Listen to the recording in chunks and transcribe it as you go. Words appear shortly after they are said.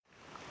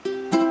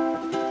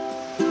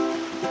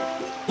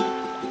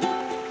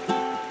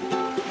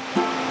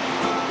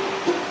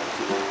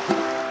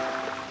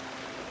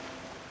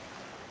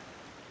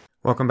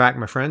Welcome back,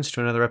 my friends,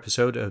 to another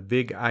episode of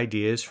Big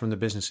Ideas from the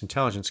Business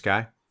Intelligence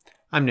Guy.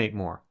 I'm Nate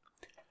Moore.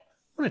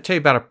 I want to tell you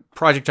about a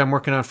project I'm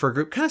working on for a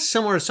group, kind of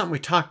similar to something we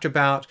talked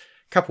about a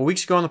couple of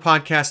weeks ago on the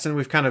podcast, and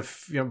we've kind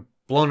of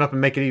blown up and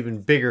make it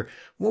even bigger.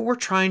 What we're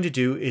trying to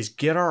do is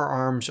get our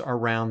arms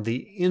around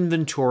the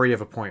inventory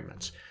of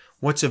appointments.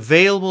 What's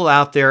available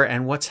out there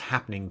and what's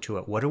happening to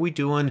it. What are we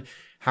doing?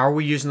 How are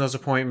we using those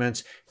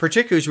appointments?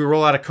 Particularly as we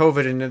roll out of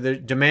COVID and the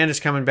demand is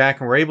coming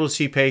back and we're able to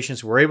see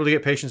patients, we're able to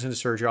get patients into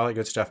surgery, all that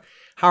good stuff.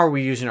 How are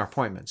we using our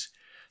appointments?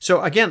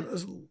 So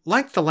again,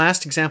 like the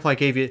last example I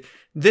gave you,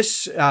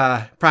 this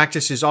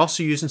practice is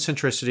also using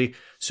Centricity.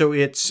 So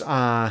it's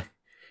they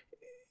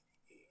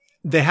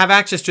have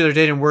access to their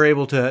data and we're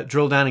able to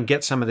drill down and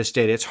get some of this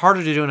data. It's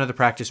harder to do in other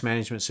practice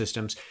management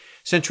systems.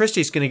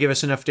 Centricity is going to give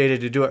us enough data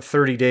to do it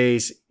 30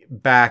 days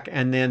back,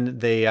 and then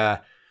they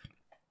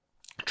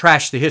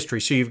trash the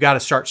history. So you've got to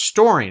start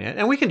storing it,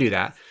 and we can do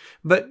that.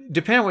 But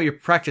depending on what your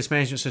practice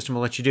management system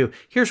will let you do,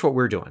 here's what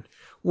we're doing.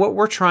 What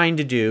we're trying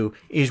to do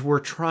is we're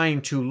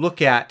trying to look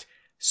at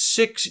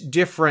 6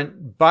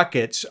 different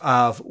buckets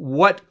of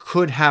what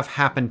could have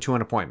happened to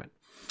an appointment.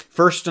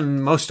 First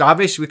and most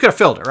obvious, we could have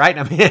filled it, right?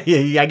 I mean,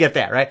 I get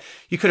that, right?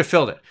 You could have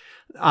filled it.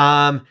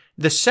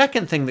 The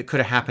second thing that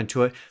could have happened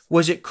to it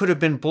was it could have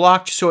been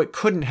blocked, so it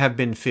couldn't have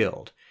been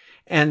filled.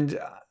 And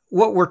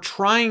what we're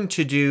trying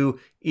to do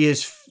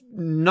is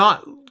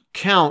not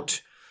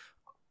count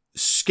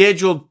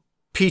scheduled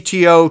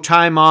PTO,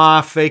 time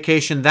off,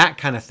 vacation, that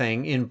kind of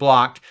thing in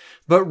blocked,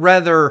 but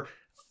rather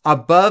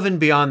above and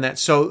beyond that.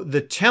 So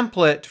the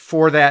template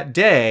for that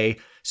day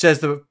says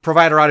the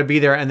provider ought to be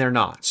there and they're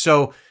not.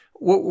 So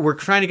we're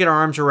trying to get our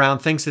arms around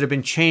things that have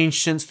been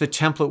changed since the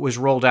template was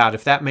rolled out.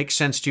 If that makes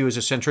sense to you as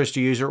a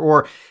Centricity user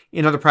or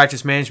in other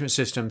practice management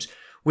systems,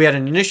 we had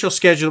an initial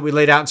schedule that we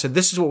laid out and said,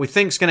 this is what we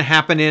think is going to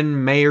happen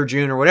in May or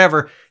June or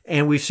whatever.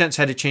 And we've since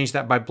had to change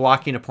that by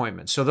blocking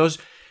appointments. So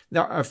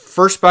our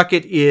first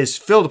bucket is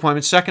filled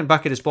appointments. Second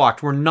bucket is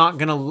blocked. We're not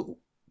going to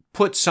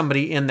put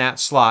somebody in that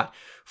slot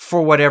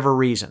for whatever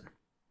reason.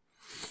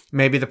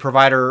 Maybe the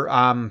provider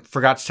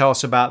forgot to tell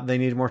us about they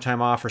needed more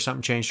time off or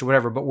something changed or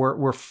whatever, but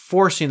we're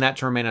forcing that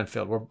to remain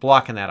unfilled. We're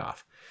blocking that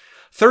off.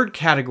 Third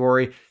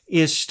category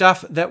is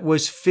stuff that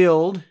was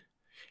filled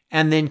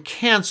and then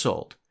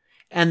canceled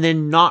and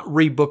then not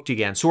rebooked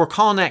again. So we're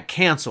calling that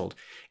canceled.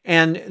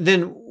 And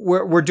then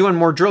we're doing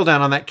more drill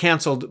down on that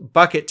canceled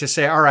bucket to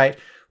say, all right,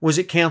 was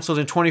it canceled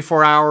in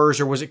 24 hours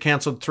or was it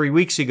canceled 3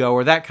 weeks ago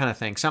or that kind of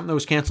thing? Something that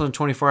was canceled in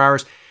 24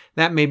 hours,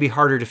 that may be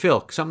harder to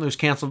fill. Something that was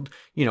canceled,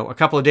 a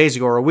couple of days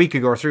ago or a week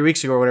ago or 3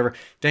 weeks ago or whatever,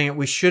 dang it,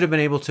 we should have been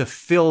able to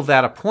fill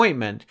that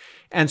appointment.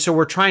 And so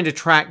we're trying to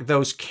track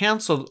those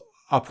canceled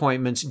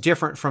appointments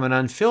different from an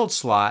unfilled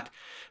slot,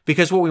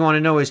 because what we want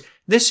to know is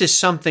this is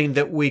something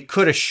that we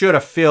could have, should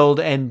have filled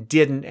and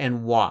didn't,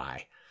 and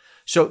why.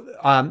 So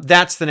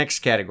that's the next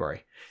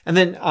category. And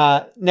then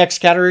next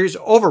category is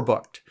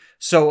overbooked.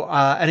 So,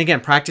 and again,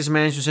 practice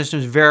management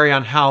systems vary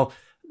on how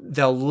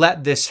they'll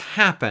let this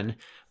happen.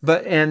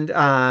 What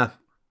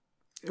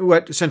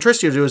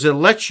Centricity will do is it'll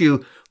let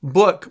you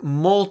book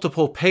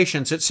multiple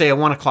patients at, say, a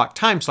 1 o'clock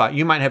time slot.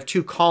 You might have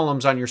 2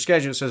 columns on your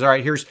schedule that says, all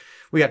right,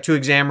 we got 2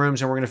 exam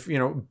rooms and we're going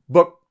to,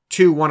 book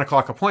 2 1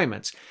 o'clock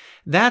appointments.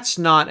 That's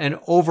not an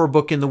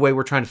overbook in the way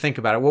we're trying to think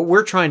about it. What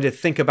we're trying to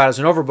think about as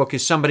an overbook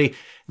is somebody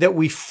that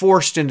we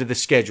forced into the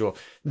schedule,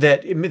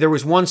 that there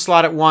was 1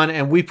 slot at 1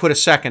 and we put a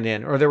second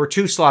in, or there were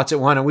 2 slots at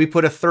 1 and we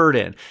put a third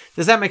in.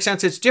 Does that make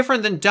sense? It's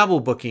different than double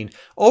booking.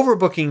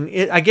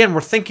 Overbooking, again,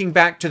 we're thinking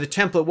back to the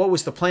template. What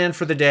was the plan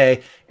for the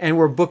day? And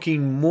we're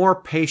booking more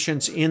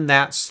patients in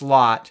that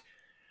slot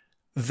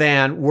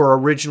than were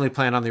originally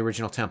planned on the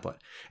original template.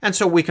 And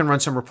so we can run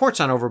some reports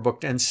on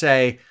overbooked and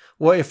say,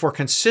 well, if we're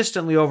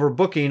consistently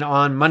overbooking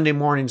on Monday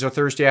mornings or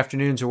Thursday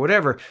afternoons or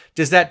whatever,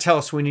 does that tell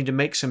us we need to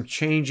make some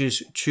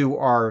changes to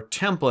our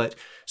template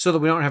so that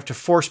we don't have to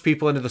force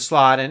people into the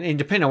slot? And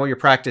depending on what your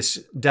practice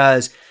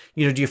does,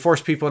 do you force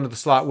people into the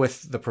slot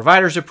with the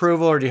provider's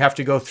approval, or do you have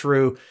to go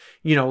through,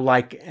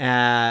 like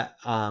an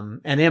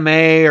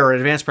MA or an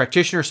advanced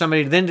practitioner or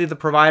somebody, then to the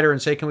provider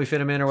and say, can we fit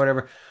them in or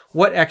whatever?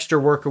 What extra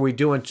work are we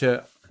doing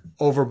to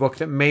overbook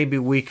that maybe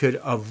we could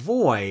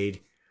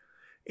avoid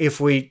if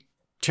we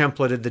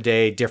templated the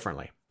day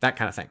differently, that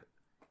kind of thing.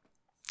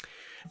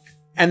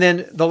 And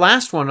then the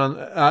last one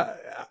on,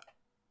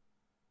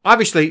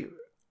 obviously,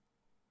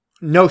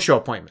 no-show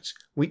appointments.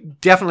 We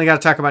definitely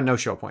got to talk about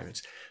no-show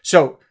appointments.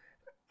 So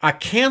a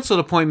canceled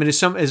appointment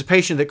is a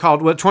patient that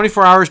called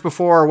 24 hours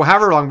before or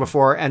however long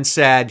before and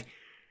said,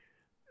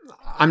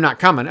 I'm not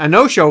coming. A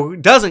no-show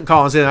doesn't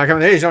call and say, I'm not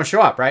coming. They just don't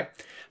show up, right?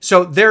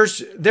 So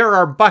there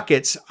are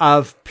buckets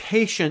of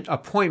patient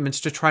appointments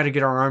to try to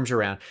get our arms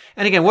around.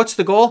 And again, what's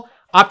the goal?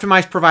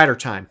 Optimize provider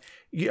time.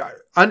 You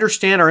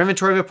understand our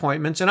inventory of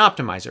appointments and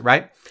optimize it,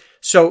 right?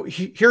 So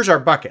here's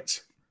our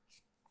buckets.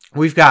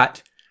 We've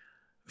got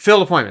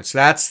filled appointments.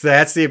 That's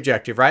the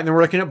objective, right? And then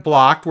we're looking at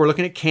blocked. We're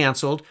looking at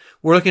canceled.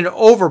 We're looking at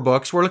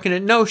overbooks. We're looking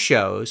at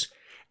no-shows.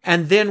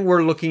 And then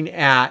we're looking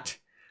at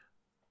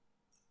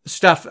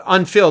stuff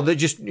unfilled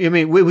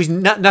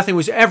that nothing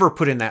was ever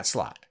put in that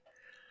slot.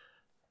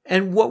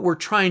 And what we're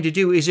trying to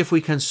do is if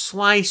we can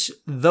slice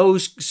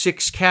those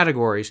 6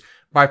 categories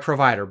by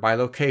provider, by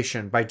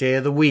location, by day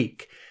of the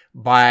week,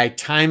 by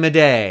time of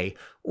day,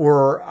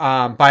 or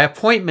by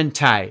appointment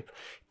type,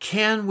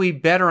 can we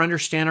better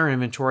understand our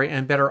inventory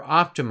and better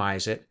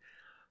optimize it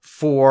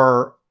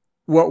for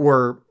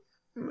what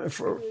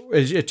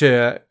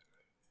to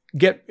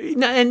get,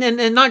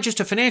 and not just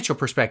a financial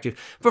perspective,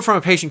 but from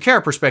a patient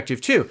care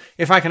perspective too.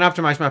 If I can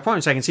optimize my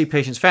appointments, I can see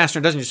patients faster.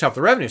 It doesn't just help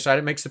the revenue side,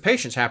 it makes the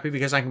patients happy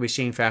because I can be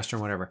seen faster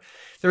and whatever.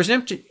 There was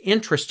an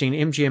interesting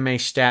MGMA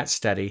stat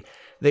study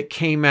that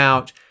came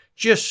out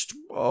just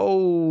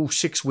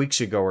 6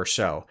 weeks ago or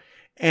so.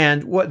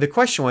 And what the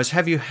question was,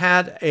 have you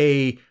had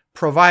a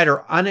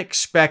provider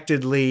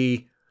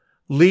unexpectedly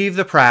leave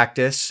the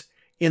practice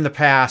in the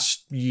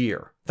past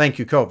year? Thank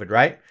you, COVID,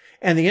 right?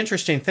 And the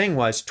interesting thing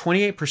was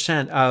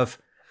 28% of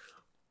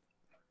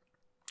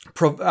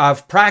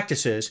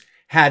practices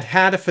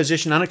had a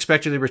physician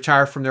unexpectedly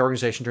retire from their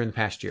organization during the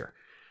past year.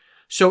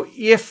 So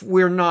if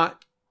we're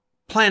not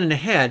planning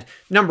ahead,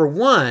 number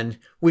one,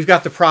 we've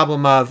got the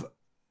problem of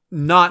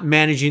not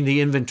managing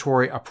the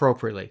inventory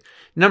appropriately.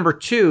 Number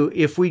two,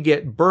 if we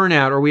get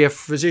burnout or we have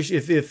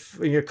physicians, if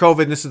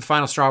COVID, and this is the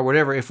final straw or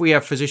whatever, if we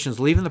have physicians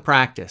leaving the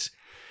practice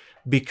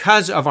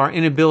because of our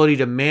inability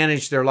to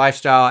manage their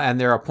lifestyle and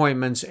their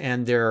appointments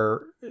and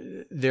their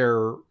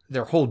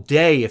whole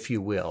day, if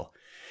you will,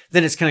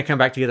 then it's going to come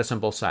back to get us on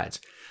both sides.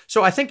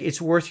 So I think it's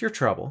worth your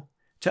trouble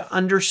to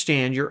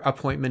understand your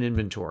appointment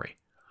inventory.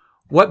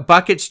 What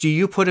buckets do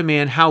you put them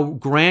in? How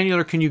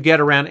granular can you get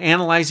around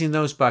analyzing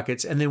those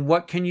buckets? And then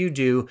what can you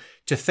do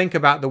to think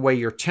about the way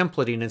you're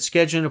templating and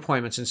scheduling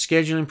appointments and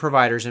scheduling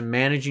providers and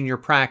managing your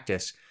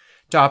practice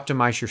to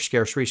optimize your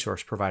scarce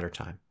resource provider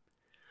time?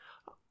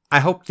 I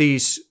hope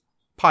these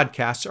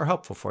podcasts are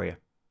helpful for you.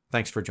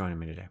 Thanks for joining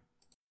me today.